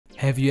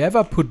Have you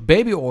ever put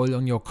baby oil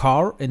on your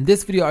car? In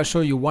this video I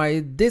show you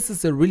why this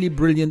is a really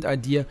brilliant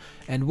idea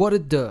and what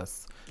it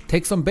does.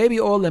 Take some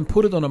baby oil and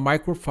put it on a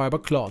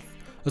microfiber cloth.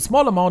 A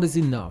small amount is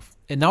enough.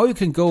 And now you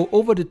can go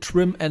over the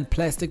trim and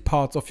plastic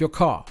parts of your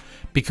car,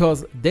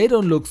 because they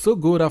don't look so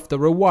good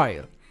after a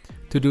while.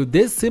 To do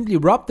this, simply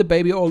rub the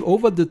baby oil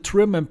over the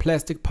trim and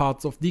plastic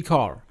parts of the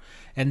car.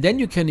 And then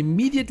you can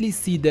immediately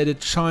see that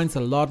it shines a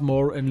lot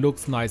more and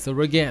looks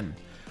nicer again.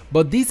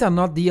 But these are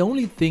not the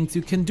only things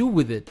you can do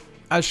with it.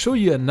 I'll show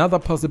you another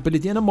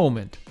possibility in a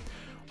moment.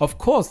 Of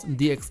course,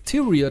 the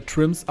exterior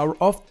trims are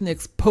often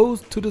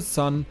exposed to the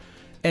sun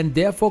and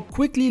therefore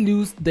quickly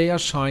lose their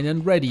shine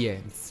and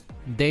radiance.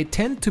 They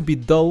tend to be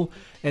dull,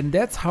 and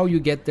that's how you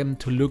get them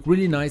to look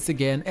really nice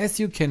again, as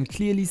you can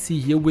clearly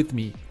see here with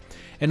me.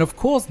 And of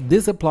course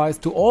this applies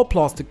to all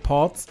plastic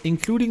parts,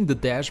 including the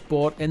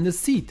dashboard and the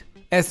seat,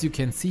 as you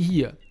can see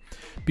here.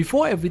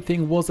 Before,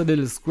 everything was a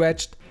little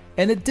scratched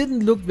and it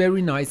didn't look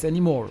very nice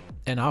anymore.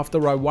 And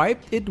after I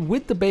wiped it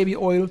with the baby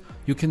oil,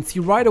 you can see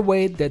right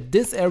away that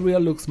this area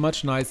looks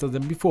much nicer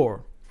than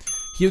before.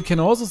 Here you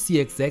can also see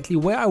exactly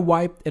where I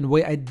wiped and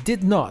where I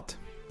did not.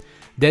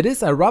 That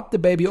is, I rubbed the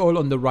baby oil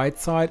on the right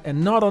side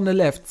and not on the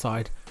left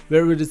side,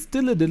 where it is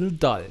still a little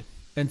dull.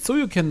 And so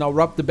you can now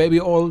rub the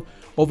baby oil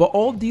over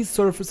all these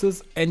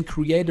surfaces and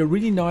create a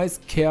really nice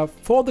care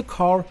for the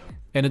car,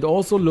 and it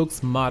also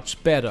looks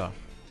much better.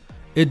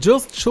 It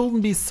just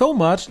shouldn't be so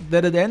much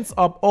that it ends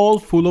up all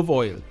full of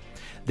oil.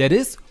 That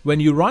is, when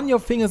you run your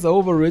fingers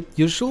over it,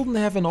 you shouldn't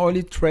have an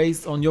oily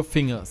trace on your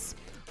fingers.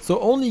 So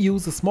only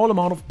use a small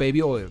amount of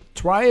baby oil.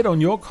 Try it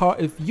on your car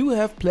if you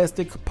have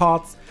plastic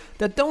parts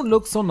that don't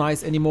look so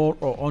nice anymore,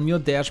 or on your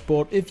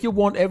dashboard if you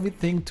want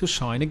everything to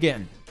shine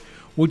again.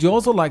 Would you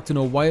also like to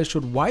know why you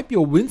should wipe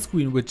your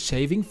windscreen with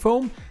shaving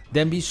foam?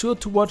 Then be sure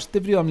to watch the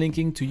video I'm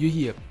linking to you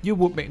here. You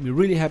would make me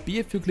really happy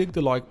if you click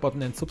the like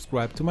button and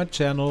subscribe to my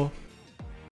channel.